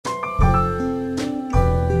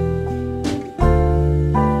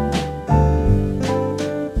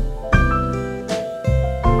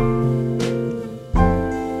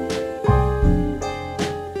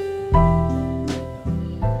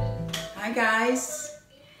guys,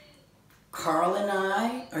 Carl and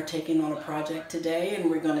I are taking on a project today, and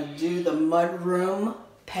we're going to do the mudroom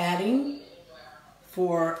padding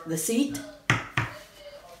for the seat.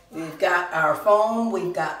 We've got our foam,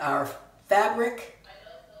 we've got our fabric,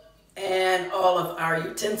 and all of our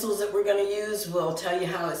utensils that we're going to use. We'll tell you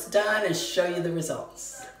how it's done and show you the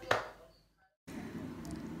results.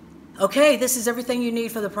 Okay, this is everything you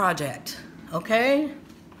need for the project. Okay,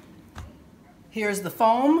 here's the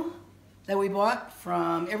foam that we bought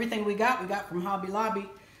from everything we got from Hobby Lobby.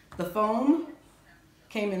 The foam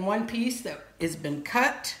came in one piece that has been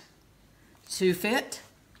cut to fit.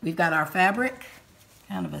 We've got our fabric,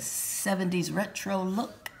 kind of a 70s retro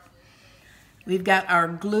look. We've got our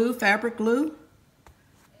glue, fabric glue,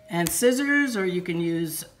 and scissors, or you can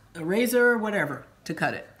use a razor or whatever to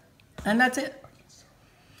cut it. And that's it.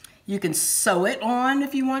 You can sew it on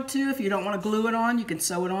if you want to. If you don't want to glue it on, you can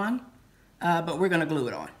sew it on. But we're going to glue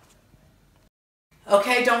it on.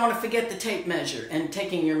 Okay, don't want to forget the tape measure and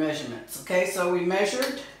taking your measurements. Okay, so we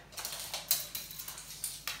measured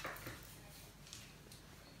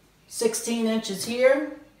 16 inches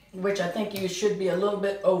here, which I think you should be a little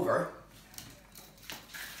bit over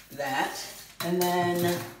that. And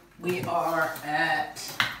then we are at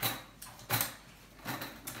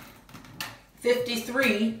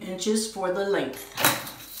 53 inches for the length.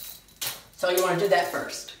 So you want to do that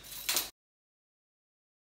first.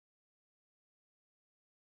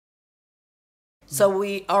 So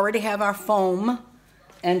we already have our foam,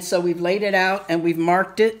 and so we've laid it out and we've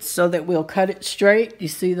marked it so that we'll cut it straight. You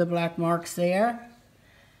see the black marks there,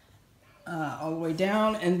 all the way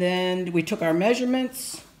down. And then we took our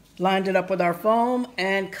measurements, lined it up with our foam,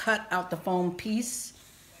 and cut out the foam piece.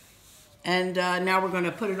 And now we're going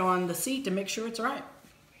to put it on the seat to make sure it's right.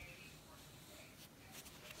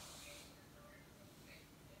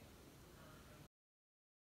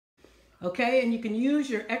 Okay, and you can use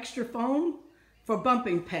your extra foam for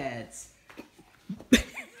bumping pads.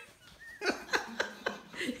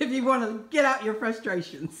 If you want to get out your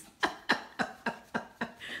frustrations.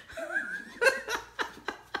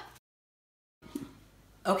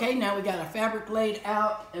 Okay, now we got our fabric laid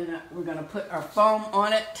out, and we're going to put our foam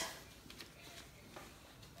on it.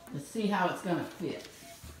 Let's see how it's going to fit.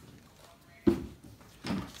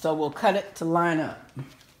 So we'll cut it to line up.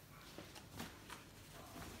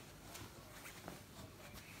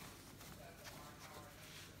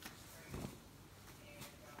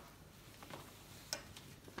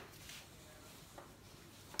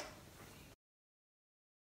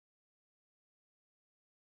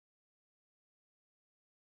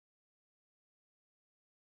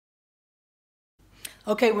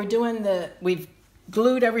 Okay, we've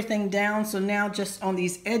glued everything down, so now just on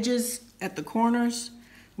these edges at the corners,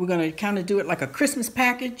 we're going to kind of do it like a Christmas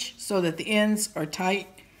package so that the ends are tight.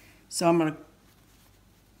 So I'm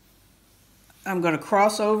going to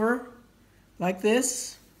cross over like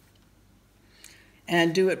this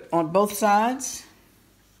and do it on both sides.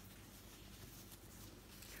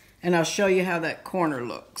 And I'll show you how that corner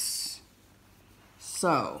looks.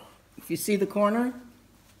 So if you see the corner,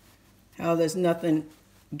 how there's nothing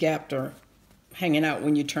gapped or hanging out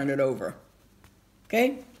when you turn it over.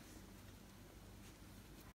 Okay?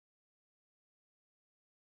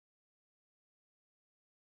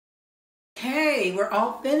 Okay, we're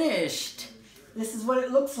all finished. This is what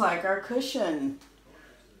it looks like, our cushion.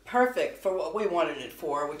 Perfect for what we wanted it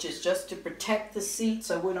for, which is just to protect the seat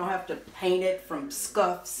so we don't have to paint it from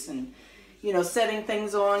scuffs and, you know, setting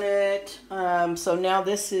things on it. So now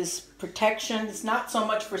this is protection. It's not so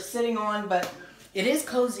much for sitting on, but it is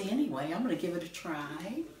cozy anyway. I'm going to give it a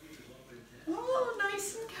try. Oh,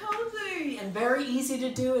 nice and cozy. And very easy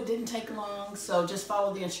to do. It didn't take long, so just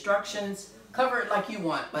follow the instructions. Cover it like you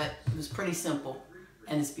want, but it was pretty simple,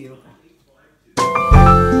 and it's beautiful.